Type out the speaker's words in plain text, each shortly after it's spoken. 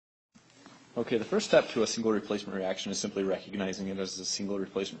Okay, the first step to a single replacement reaction is simply recognizing it as a single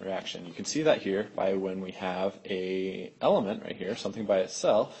replacement reaction. You can see that here by when we have a element right here, something by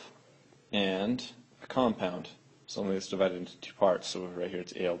itself, and a compound, something that's divided into two parts. So right here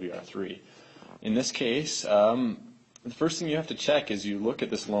it's AlBr3. In this case, the first thing you have to check is you look at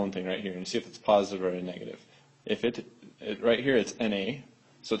this lone thing right here and see if it's positive or a negative. If right here it's Na,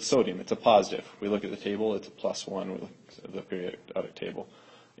 so it's sodium, it's a positive. We look at the table, it's a +1. We look at the periodic table.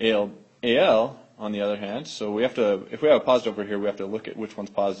 Al, on the other hand, so we have to, if we have a positive over here, we have to look at which one's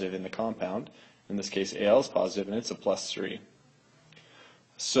positive in the compound. In this case, Al is positive, and it's a +3.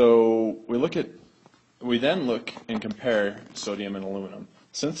 So we then look and compare sodium and aluminum.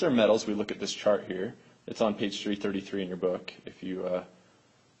 Since they're metals, we look at this chart here. It's on page 333 in your book, if you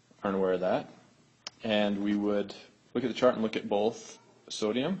aren't aware of that. And we would look at the chart and look at both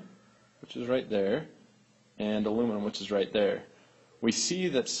sodium, which is right there, and aluminum, which is right there. We see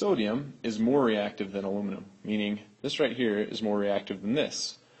that sodium is more reactive than aluminum, meaning this right here is more reactive than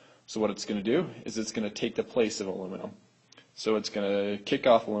this. So what it's going to do is it's going to take the place of aluminum. So it's going to kick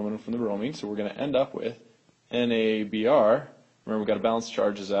off aluminum from the bromine, so we're going to end up with NaBr. Remember, we've got to balance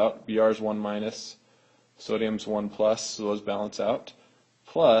charges out. Br is 1 minus, sodium's 1 plus, so those balance out.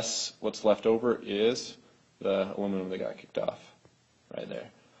 Plus, what's left over is the aluminum that got kicked off right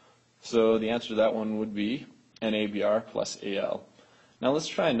there. So the answer to that one would be NaBr plus Al. Now let's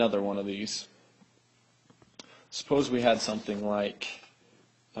try another one of these. Suppose we had something like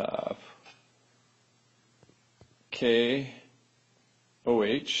KOH,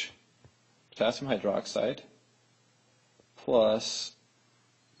 potassium hydroxide, plus,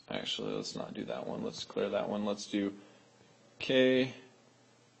 actually let's not do that one, let's clear that one, let's do KF,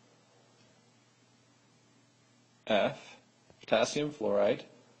 potassium fluoride,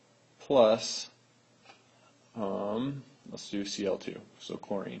 plus, let's do Cl2, so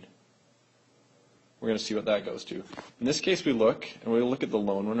chlorine. We're going to see what that goes to. In this case we look, and we look at the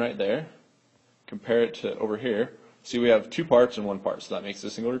lone one right there, compare it to over here. See, we have two parts and one part, so that makes it a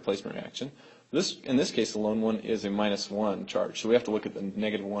single replacement reaction. In this case, the lone one is a -1 charge, so we have to look at the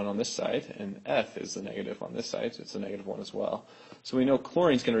 -1 on this side, and F is the negative on this side, so it's a -1 as well. So we know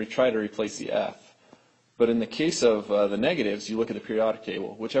chlorine's going to try to replace the F. But in the case of the negatives, you look at the periodic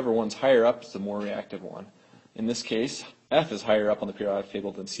table. Whichever one's higher up is the more reactive one. In this case, F is higher up on the periodic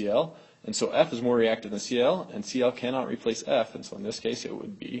table than Cl, and so F is more reactive than Cl, and Cl cannot replace F, and so in this case it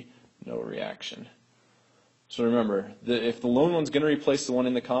would be no reaction. So remember, if the lone one's going to replace the one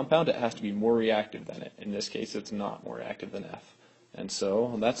in the compound, it has to be more reactive than it. In this case, it's not more reactive than F. And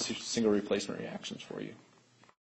so that's single replacement reactions for you.